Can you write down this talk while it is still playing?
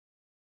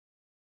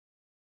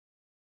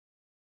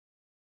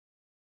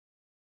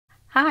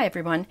Hi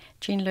everyone,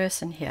 Jean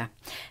Lurson here.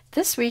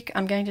 This week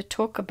I'm going to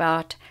talk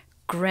about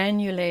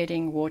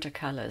granulating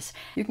watercolors.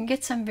 You can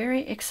get some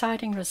very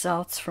exciting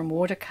results from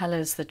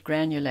watercolors that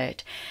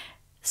granulate.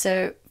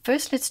 So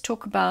first let's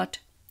talk about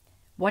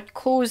what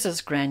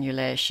causes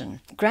granulation.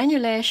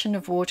 Granulation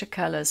of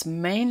watercolors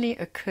mainly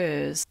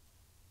occurs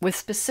with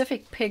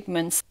specific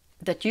pigments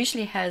that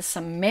usually has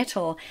some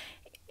metal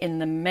in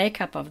the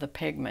makeup of the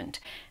pigment.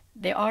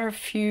 There are a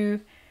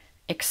few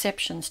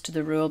exceptions to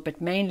the rule, but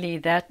mainly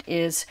that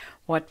is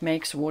what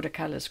makes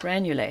watercolors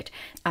granulate.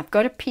 I've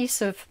got a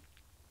piece of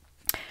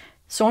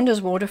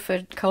Saunders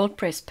Waterford cold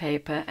press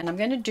paper, and I'm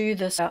going to do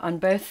this on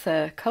both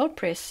cold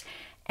press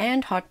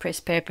and hot press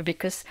paper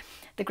because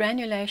the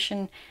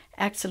granulation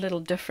acts a little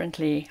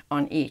differently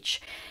on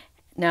each.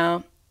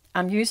 Now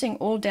I'm using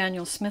all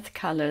Daniel Smith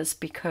colors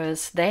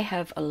because they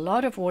have a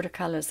lot of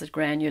watercolors that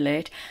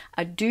granulate.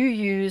 I do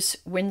use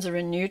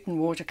Winsor & Newton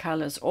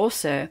watercolors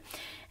also,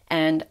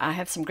 and I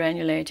have some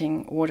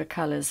granulating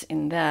watercolors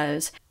in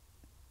those.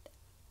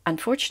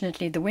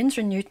 Unfortunately, the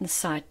Winsor & Newton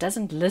site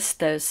doesn't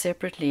list those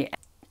separately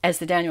as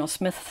the Daniel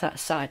Smith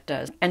site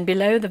does. And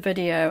below the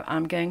video,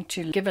 I'm going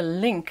to give a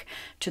link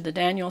to the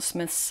Daniel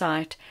Smith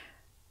site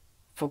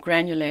for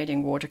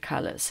granulating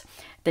watercolors.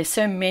 There's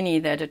so many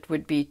that it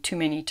would be too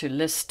many to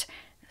list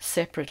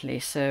separately,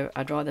 so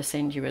I'd rather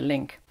send you a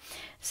link.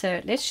 So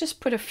let's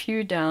just put a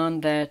few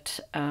down that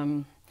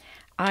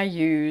I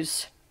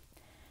use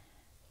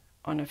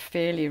on a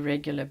fairly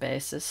regular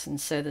basis.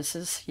 And so this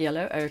is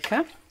yellow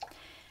ochre,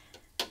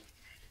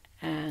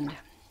 and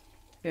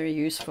very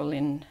useful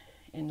in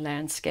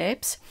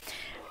landscapes,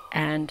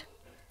 and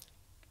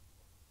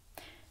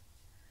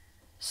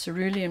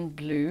cerulean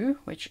blue,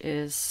 which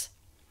is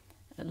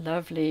a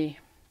lovely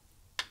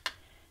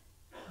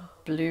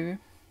blue.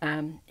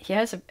 He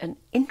has an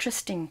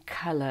interesting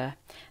color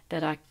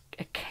that I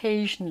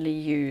occasionally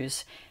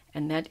use,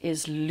 and that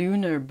is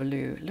lunar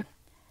blue. Look,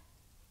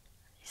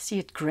 see,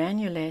 it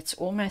granulates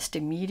almost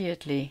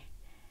immediately.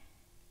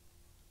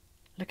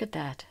 Look at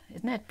that.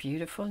 Isn't that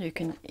beautiful? You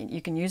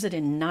can use it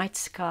in night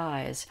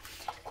skies.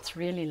 It's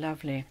really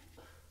lovely.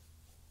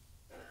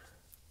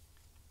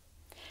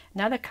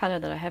 Another color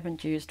that I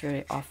haven't used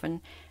very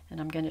often, and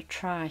I'm going to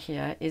try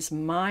here, is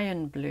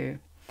Mayan blue.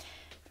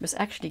 It was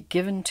actually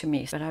given to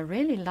me, but I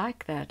really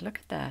like that. Look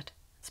at that.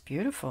 It's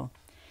beautiful.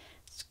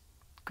 It's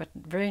got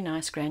very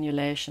nice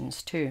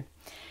granulations too.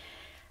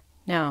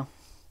 Now,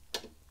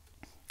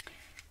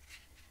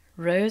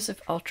 Rose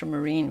of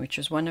Ultramarine, which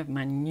is one of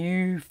my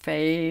new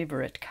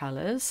favorite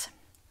colors.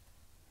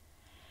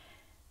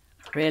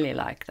 I really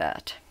like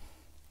that.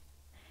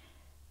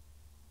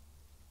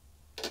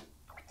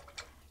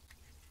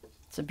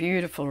 It's a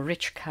beautiful,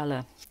 rich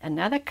color.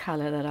 Another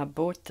color that I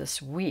bought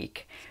this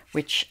week,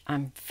 which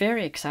I'm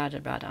very excited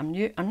about. I'm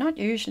not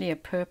usually a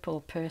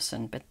purple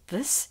person, but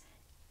this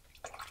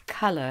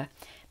color,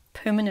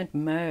 permanent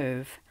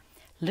mauve,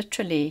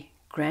 literally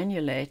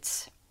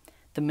granulates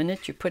the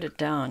minute you put it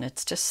down.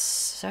 It's just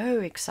so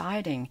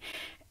exciting,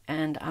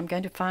 and I'm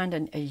going to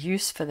find a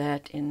use for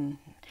that in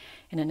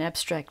an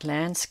abstract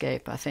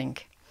landscape, I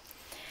think.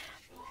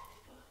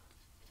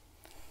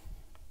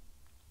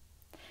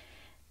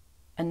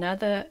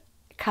 Another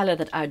color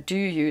that I do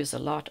use a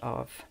lot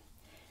of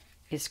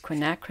is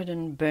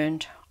quinacridone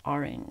burnt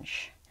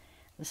orange.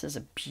 This is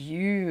a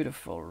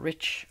beautiful,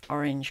 rich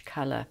orange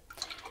color.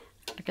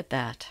 Look at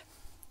that.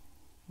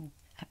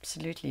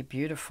 Absolutely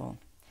beautiful.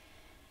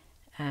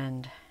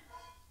 And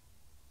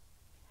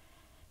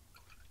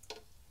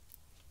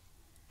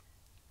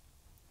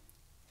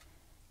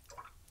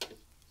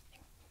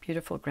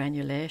beautiful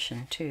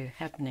granulation too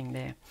happening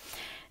there.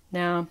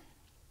 Now,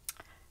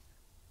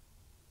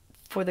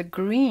 for the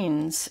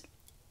greens,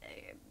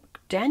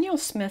 Daniel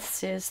Smith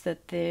says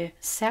that the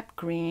sap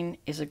green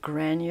is a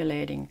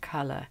granulating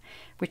color,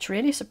 which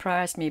really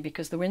surprised me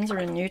because the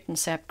Winsor & Newton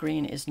sap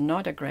green is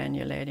not a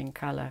granulating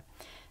color.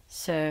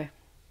 So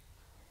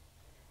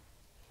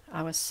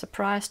I was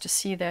surprised to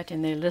see that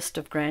in their list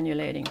of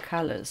granulating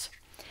colors.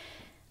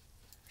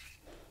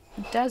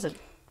 It does it.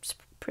 It's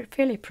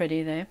fairly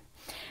pretty there.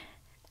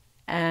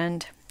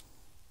 And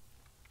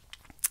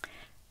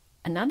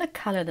another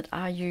color that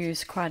I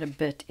use quite a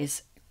bit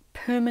is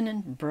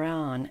permanent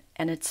brown,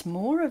 and it's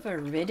more of a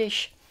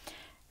reddish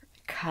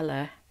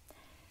color,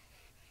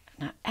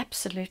 and I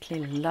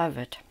absolutely love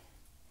it.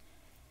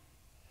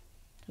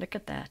 Look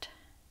at that.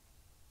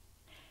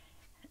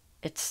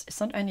 It's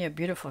not only a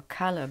beautiful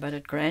color, but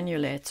it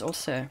granulates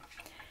also.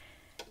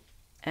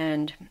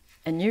 And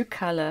a new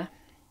color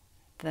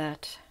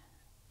that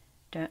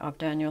of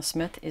Daniel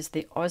Smith is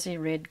the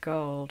Aussie Red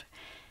Gold,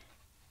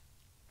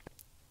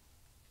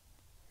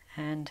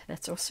 and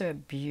that's also a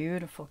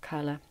beautiful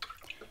color,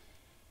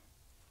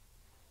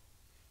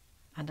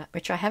 and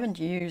which I haven't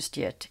used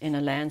yet in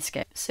a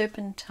landscape.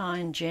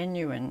 Serpentine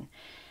Genuine.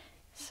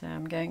 So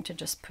I'm going to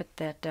just put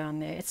that down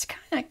there. It's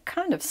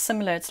kind of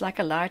similar. It's like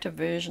a lighter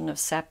version of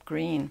sap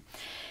green.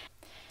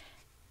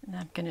 And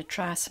I'm going to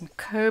try some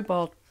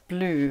cobalt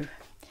blue.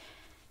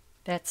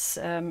 That's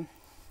an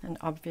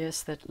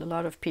obvious that a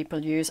lot of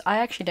people use. I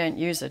actually don't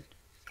use it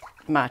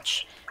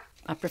much.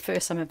 I prefer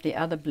some of the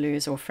other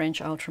blues, or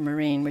French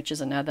ultramarine, which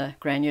is another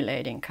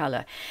granulating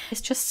color. It's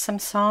just some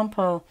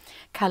sample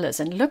colors,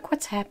 and look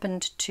what's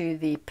happened to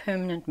the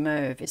permanent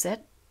mauve. Is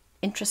that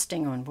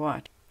interesting or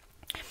what?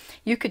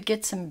 You could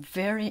get some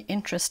very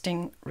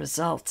interesting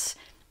results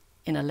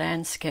in a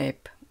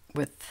landscape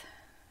with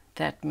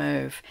that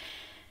mauve.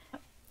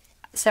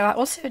 So I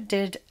also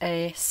did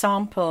a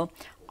sample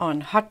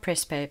on hot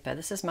press paper.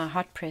 This is my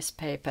hot press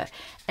paper,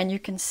 and you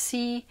can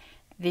see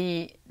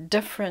the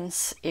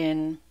difference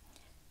in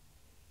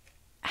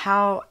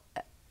how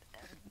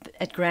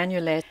it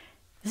granulates.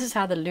 This is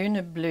how the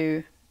lunar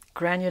blue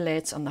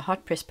granulates on the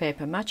hot press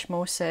paper, much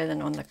more so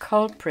than on the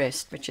cold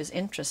pressed, which is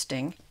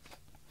interesting.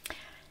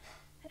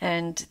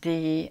 And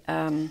the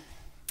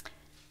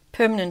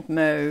permanent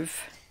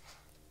mauve,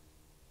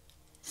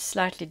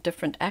 slightly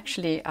different.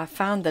 Actually, I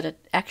found that it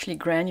actually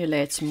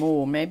granulates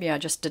more. Maybe I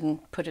just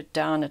didn't put it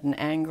down at an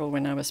angle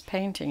when I was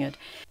painting it.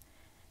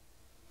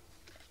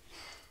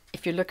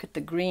 If you look at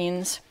the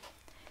greens,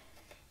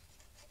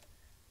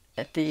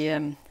 at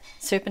the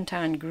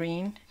serpentine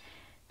green,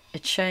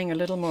 it's showing a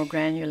little more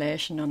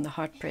granulation on the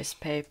hot press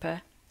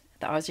paper,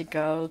 the Aussie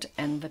gold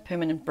and the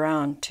permanent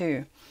brown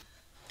too.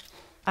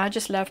 I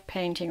just love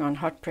painting on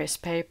hot press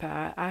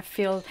paper. I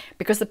feel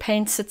because the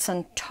paint sits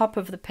on top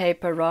of the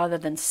paper rather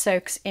than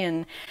soaks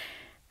in,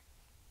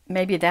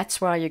 maybe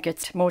that's why you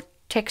get more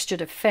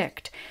textured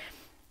effect.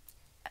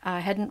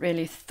 I hadn't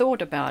really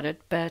thought about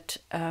it, but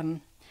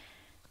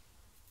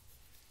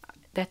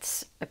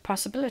that's a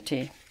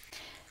possibility.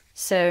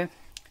 So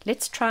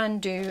let's try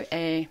and do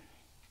a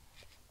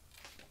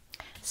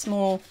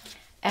small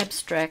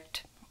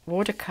abstract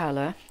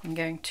watercolor. I'm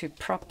going to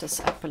prop this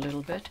up a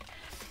little bit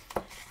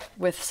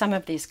with some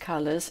of these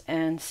colors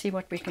and see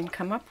what we can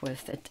come up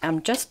with.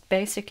 Just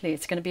basically,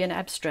 it's going to be an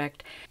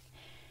abstract.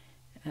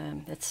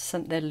 It's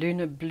the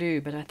lunar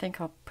blue, but I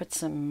think I'll put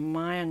some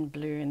Mayan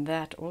blue in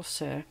that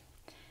also,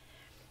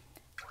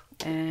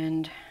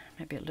 and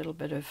maybe a little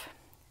bit of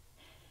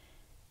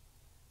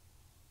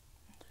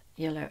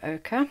yellow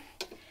ochre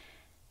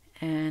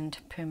and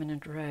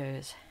permanent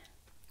rose.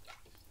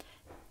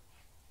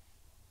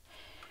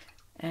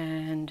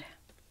 And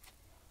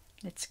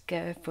let's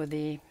go for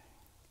the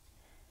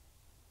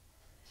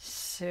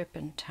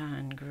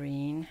serpentine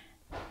green.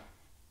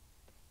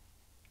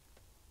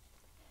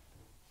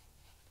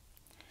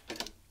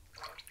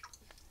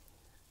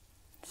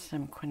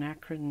 Some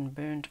quinacridone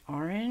burnt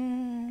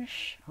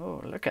orange.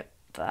 Oh, look at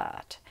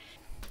that.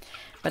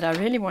 But I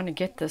really want to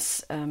get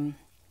this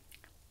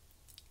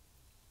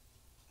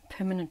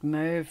permanent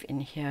mauve in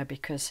here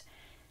because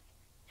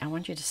I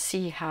want you to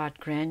see how it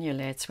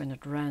granulates when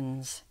it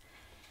runs.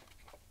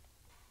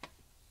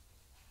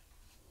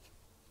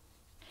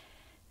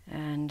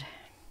 And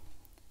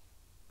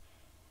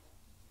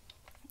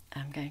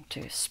I'm going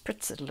to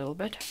spritz it a little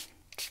bit.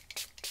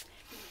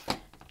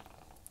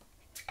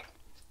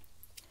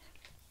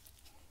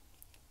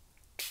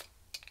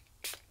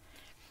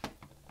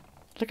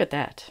 Look at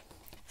that.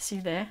 See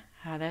there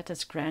how that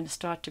is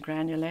start to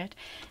granulate?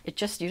 You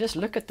just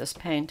look at this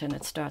paint and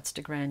it starts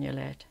to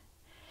granulate.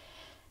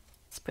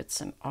 Let's put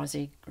some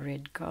Aussie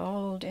red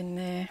gold in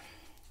there.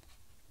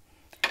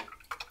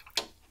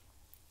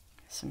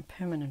 Some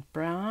permanent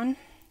brown.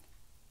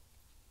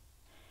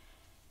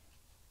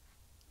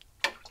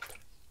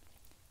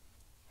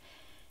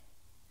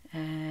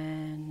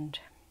 And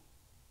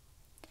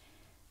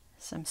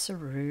some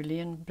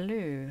cerulean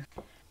blue.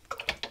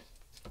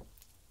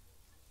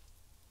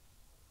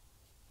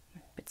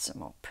 Put some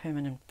more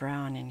permanent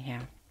brown in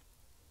here.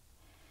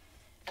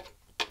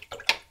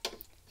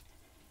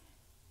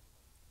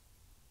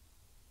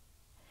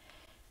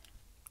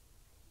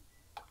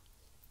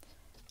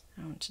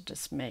 I want to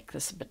just make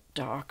this a bit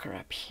darker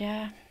up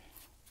here.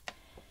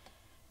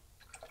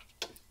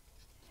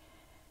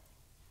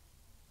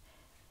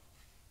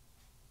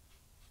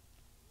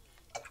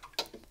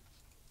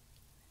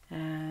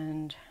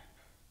 And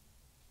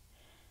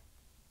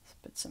let's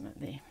put some of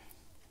the...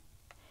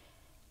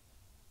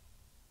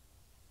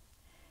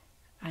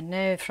 I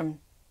know from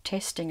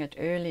testing it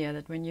earlier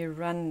that when you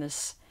run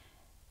this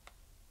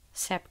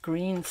sap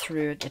green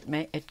through it,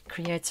 it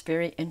creates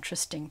very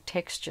interesting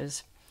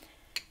textures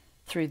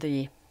through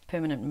the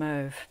permanent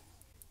mauve.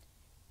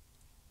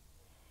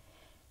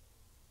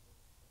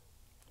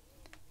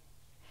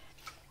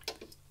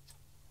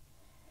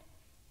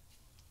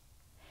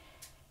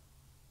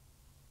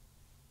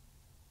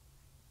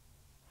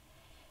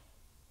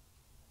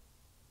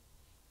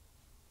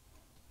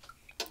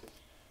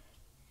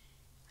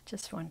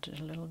 Just wanted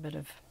a little bit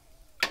of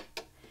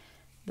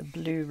the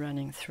blue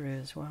running through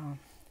as well.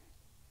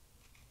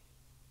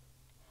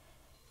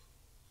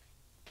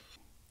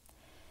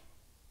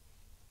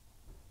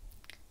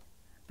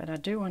 But I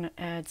do want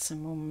to add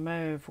some more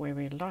mauve where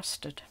we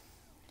lost it.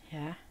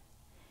 Yeah.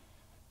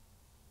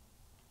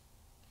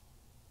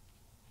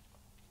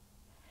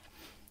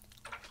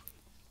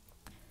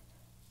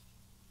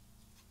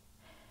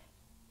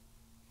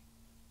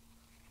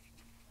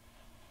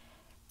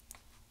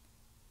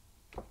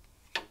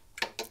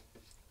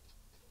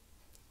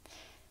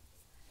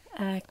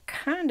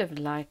 kind of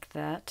like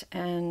that,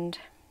 and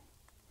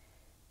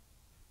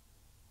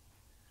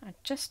I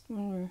just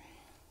want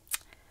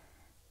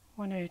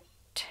to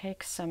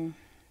take some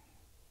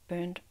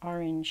burnt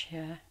orange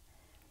here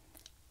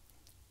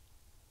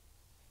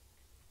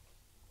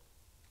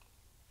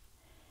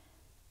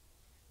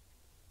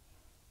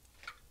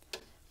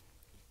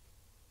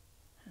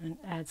and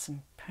add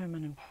some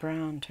permanent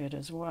brown to it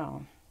as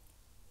well.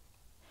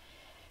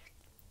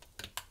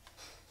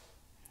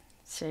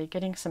 So you're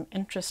getting some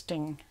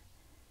interesting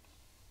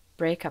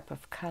breakup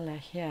of color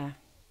here.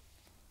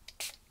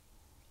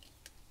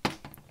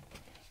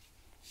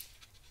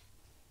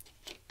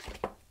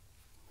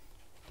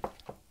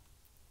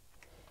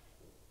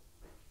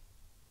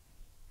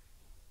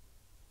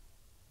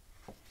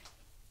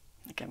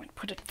 Okay, I'm going to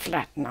put it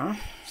flat now.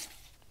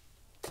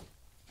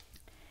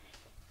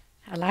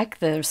 I like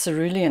the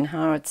cerulean,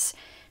 how it's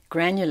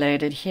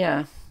granulated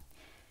here.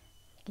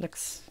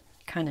 Looks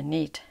kind of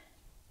neat.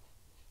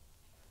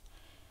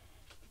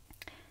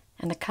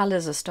 And the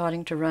colors are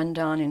starting to run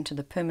down into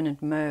the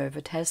permanent mauve.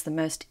 It has the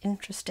most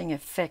interesting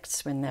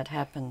effects when that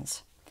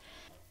happens.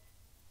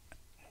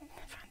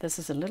 This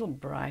is a little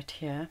bright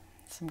here,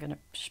 so I'm going to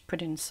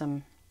put in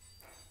some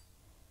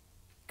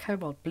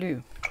cobalt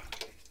blue.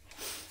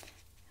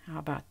 How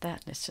about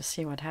that? Let's just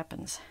see what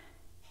happens.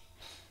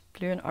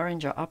 Blue and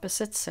orange are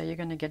opposites, so you're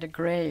going to get a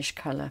grayish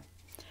color.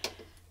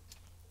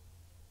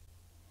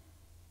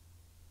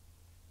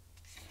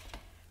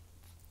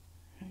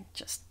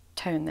 Just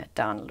tone that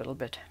down a little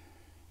bit.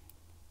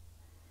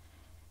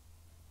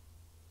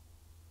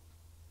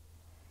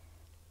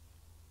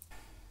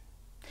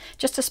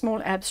 Just a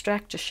small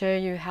abstract to show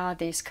you how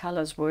these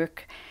colors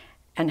work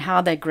and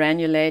how they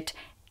granulate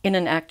in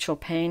an actual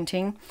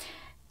painting.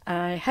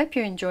 I hope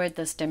you enjoyed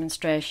this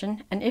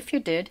demonstration, and if you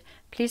did,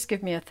 please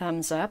give me a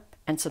thumbs up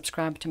and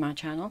subscribe to my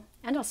channel,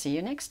 and I'll see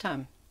you next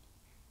time.